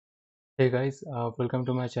Hey guys, welcome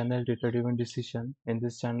to my channel Data Driven Decision. In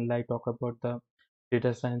this channel, I talk about the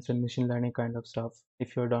data science and machine learning kind of stuff.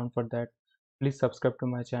 If you're down for that, please subscribe to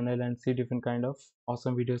my channel and see different kind of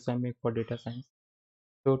awesome videos I make for data science.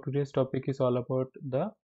 So today's topic is all about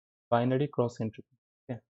the binary cross entropy.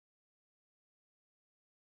 Okay,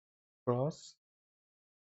 cross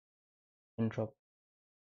entropy.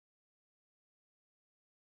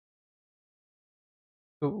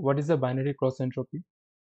 So what is the binary cross entropy?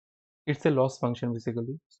 It's a loss function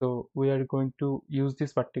basically. So we are going to use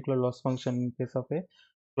this particular loss function in case of a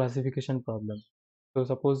classification problem. So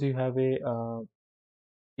suppose you have a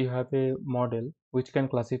model which can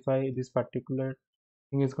classify this particular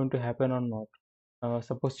thing is going to happen or not.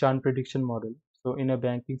 Suppose churn prediction model. So in a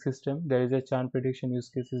banking system, there is a churn prediction use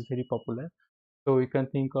case is very popular. So you can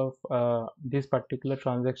think of this particular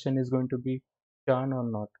transaction is going to be churn or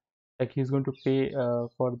not. Like he's going to pay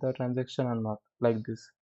for the transaction or not, like this.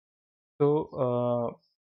 So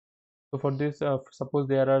so for this, suppose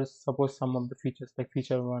there are suppose some of the features like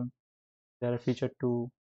feature one, there are feature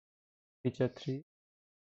two, feature three,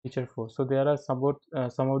 feature 4. So there are some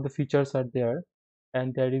of the features are there,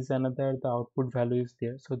 and there is another the output value is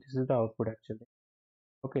there. So this is the output actually.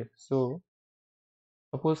 Okay, so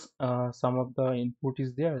suppose some of the input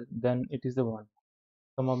is there, then it is a 1.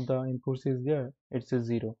 Some of the inputs is there, it's a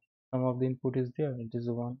 0. Some of the input is there, it is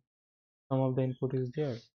a 1. Some of the input is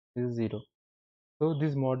there, it is 0. So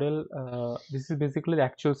this model, this is basically the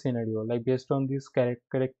actual scenario. Like based on these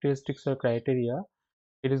characteristics or criteria,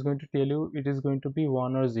 it is going to tell you it is going to be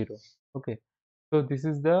 1 or 0. Okay, so this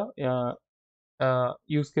is the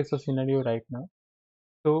use case or scenario right now.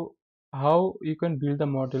 So how you can build a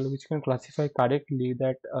model which can classify correctly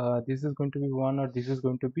that this is going to be 1 or this is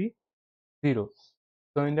going to be 0.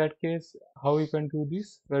 So in that case, how you can do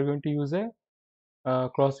this? We are going to use a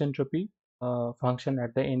cross entropy function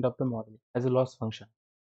at the end of the model as a loss function.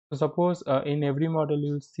 So suppose in every model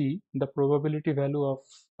you will see the probability value of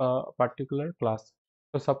a particular class.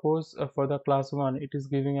 So suppose for the class 1 it is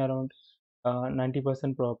giving around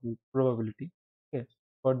 90% probability. Okay,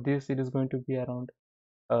 for this it is going to be around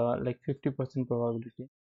like 50% probability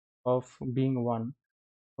of being 1.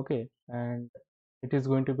 Okay, and it is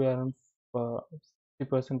going to be around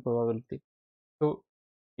 60% probability. So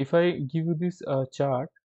if I give you this chart,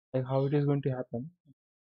 like how it is going to happen,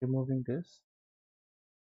 removing this,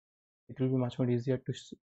 it will be much more easier to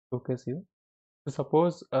showcase you. So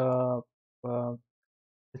suppose the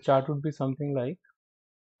chart would be something like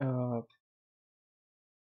uh,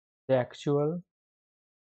 the actual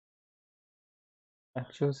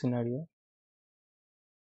scenario.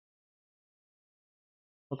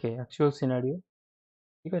 Okay, actual scenario.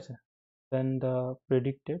 ठीक है? Then the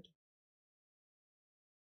predicted,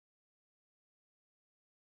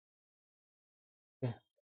 okay,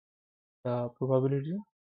 the probability,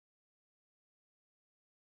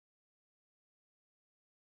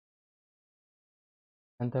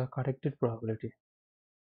 and the corrected probability.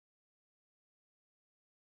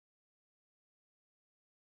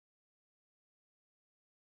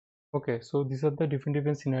 Okay, so these are the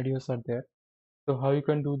different scenarios are there. So how you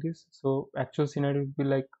can do this? So actual scenario would be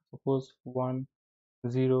like suppose 1,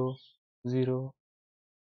 0, 0,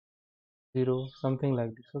 0, something like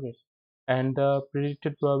this. Okay, and the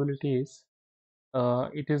predicted probability is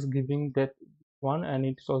it is giving that 1 and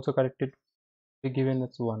it is also corrected given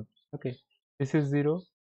as 1. Okay, this is 0,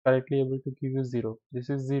 correctly able to give you 0. This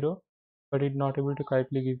is 0, but it not able to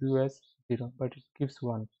correctly give you as 0, but it gives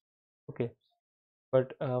 1. Okay,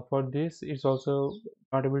 but for this it's also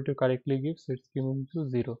not able to correctly give, so it's giving to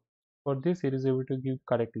 0. For this it is able to give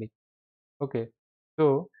correctly. Okay,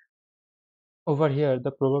 so over here the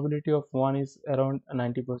probability of 1 is around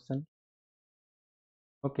 90%.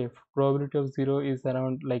 Okay, probability of 0 is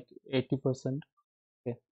around like 80%.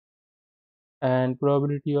 Okay, and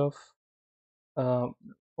probability of uh,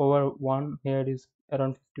 over 1 here is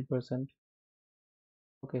around 50%.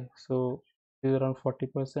 Okay, so it is around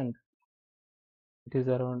 40%. It is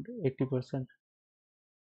around 80%.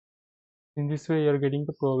 In this way you are getting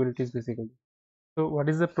the probabilities basically. So what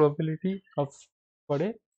is the probability of for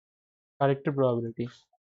a corrected probability?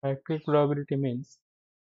 Corrected probability means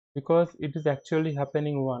because it is actually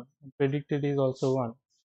happening 1, predicted is also 1.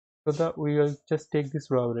 So we will just take this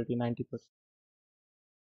probability 90%.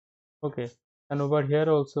 Okay, and over here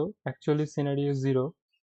also actually scenario is 0,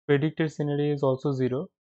 predicted scenario is also 0.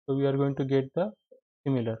 So we are going to get the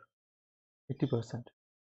similar 80%.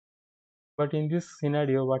 But in this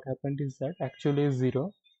scenario what happened is that actually is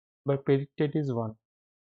 0 but predicted is 1.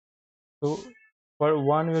 So for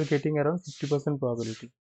 1 we are getting around 50%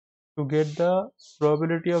 probability. To get the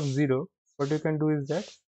probability of 0, what you can do is that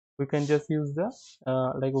we can just use the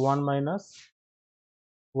like 1 minus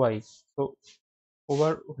y. So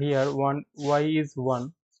over here 1 y is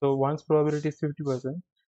 1, so 1's probability is 50%,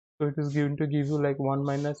 so it is going to give you like 1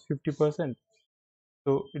 minus 50%,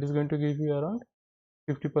 so it is going to give you around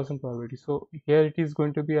 50% probability. So here it is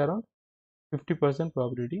going to be around 50%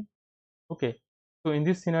 probability. Okay, so in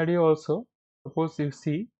this scenario also, suppose you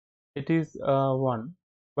see it is 1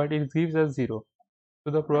 but it gives us 0,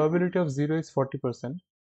 so the probability of 0 is 40%,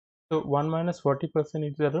 so 1 minus 40%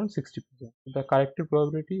 is around 60%. The corrected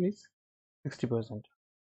probability is 60%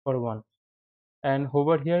 for 1, and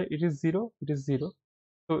over here it is 0, it is 0,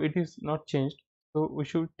 so it is not changed, so we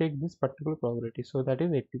should take this particular probability, so that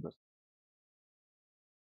is 80%.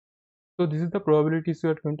 So this is the probabilities you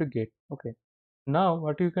are going to get. Okay, now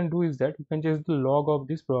what you can do is that you can change the log of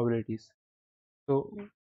these probabilities. So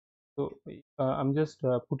I'm just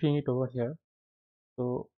putting it over here,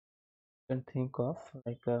 so you can think of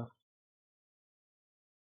like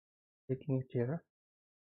taking it here.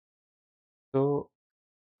 So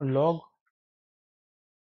log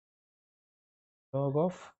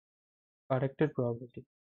of corrected probability.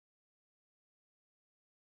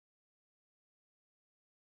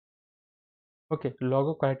 Okay, log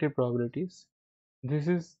of corrected probabilities, this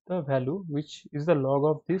is the value which is the log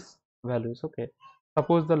of these values. Okay,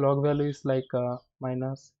 suppose the log value is like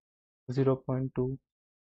minus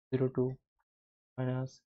 0.202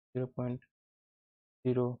 minus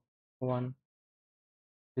 0.01,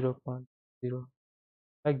 0.0,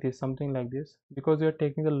 like this, something like this, because we are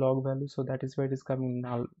taking the log value, so that is why it is coming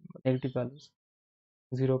null, negative values,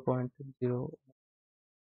 0.0,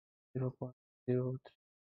 0.03.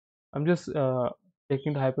 I'm just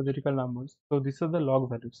taking the hypothetical numbers, so these are the log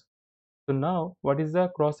values. So now what is the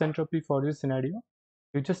cross entropy for this scenario?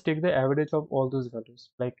 You just take the average of all those values,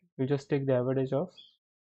 like you just take the average of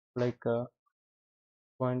like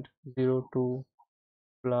 0.02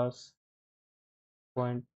 plus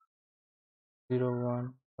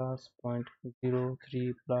 0.01 plus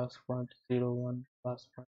 0.03 plus 0.01 plus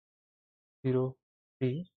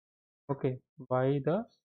 0.03. Okay, by the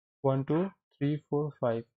 1 2 3 4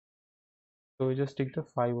 5, so we just take the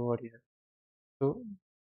 5 over here, so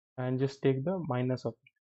and just take the minus of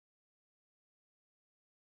it.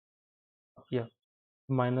 Yeah,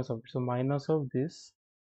 minus of it, so minus of this,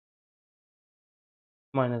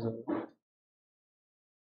 minus of it.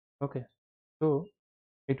 Okay, so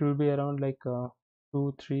it will be around like 2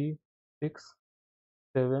 3 6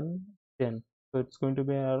 7 10, so it's going to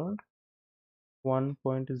be around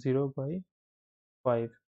 1.0 by 5.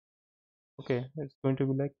 Okay, it's going to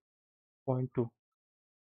be like 0.2,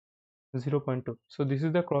 0.2. So this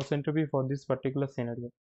is the cross entropy for this particular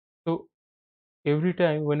scenario. So every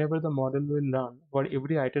time whenever the model will learn, for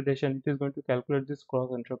every iteration it is going to calculate this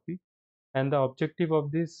cross entropy, and the objective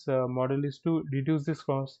of this model is to reduce this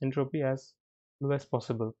cross entropy as low as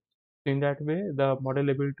possible. So in that way the model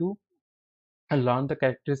able to learn the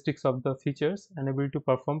characteristics of the features and able to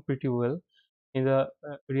perform pretty well in the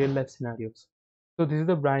real life scenarios. So this is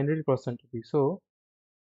the binary cross entropy. So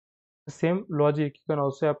the same logic you can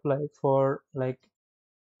also apply for like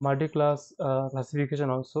multi-class classification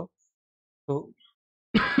also. So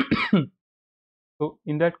so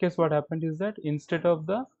in that case what happened is that instead of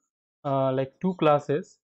the like 2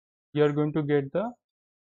 classes, you are going to get the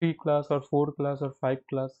 3 class or 4 class or 5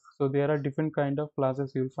 class. So there are different kind of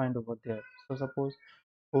classes you will find over there. So suppose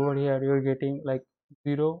over here you are getting like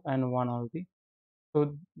 0 and 1 only,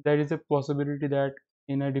 so there is a possibility that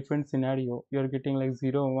in a different scenario you are getting like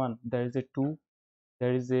 0 1, there is a 2,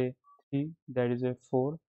 there is a 3, there is a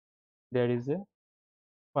 4, there is a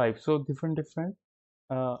 5. So different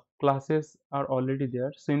classes are already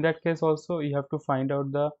there. So in that case also you have to find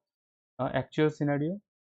out the actual scenario.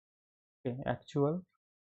 Okay, actual,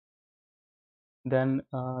 then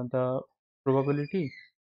the probability,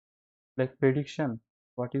 like prediction,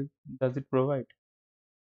 what is does it provide.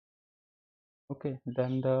 Okay,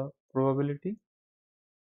 then the probability,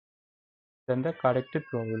 then the corrected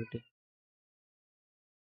probability.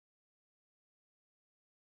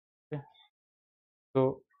 Okay,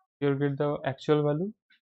 so you'll get the actual value,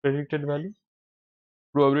 predicted value,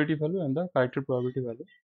 probability value, and the corrected probability value.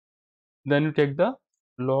 Then you take the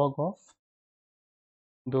log of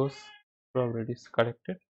those probabilities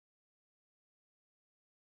corrected.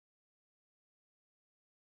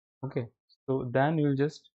 Okay, so then you'll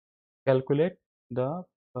just calculate the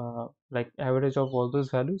like average of all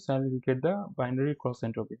those values, and you get the binary cross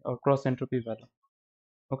entropy or cross entropy value.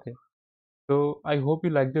 Okay, so I hope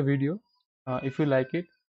you like the video. If you like it,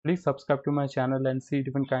 please subscribe to my channel and see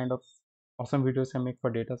different kind of awesome videos I make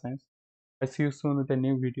for data science. I see you soon with a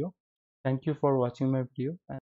new video. Thank you for watching my video.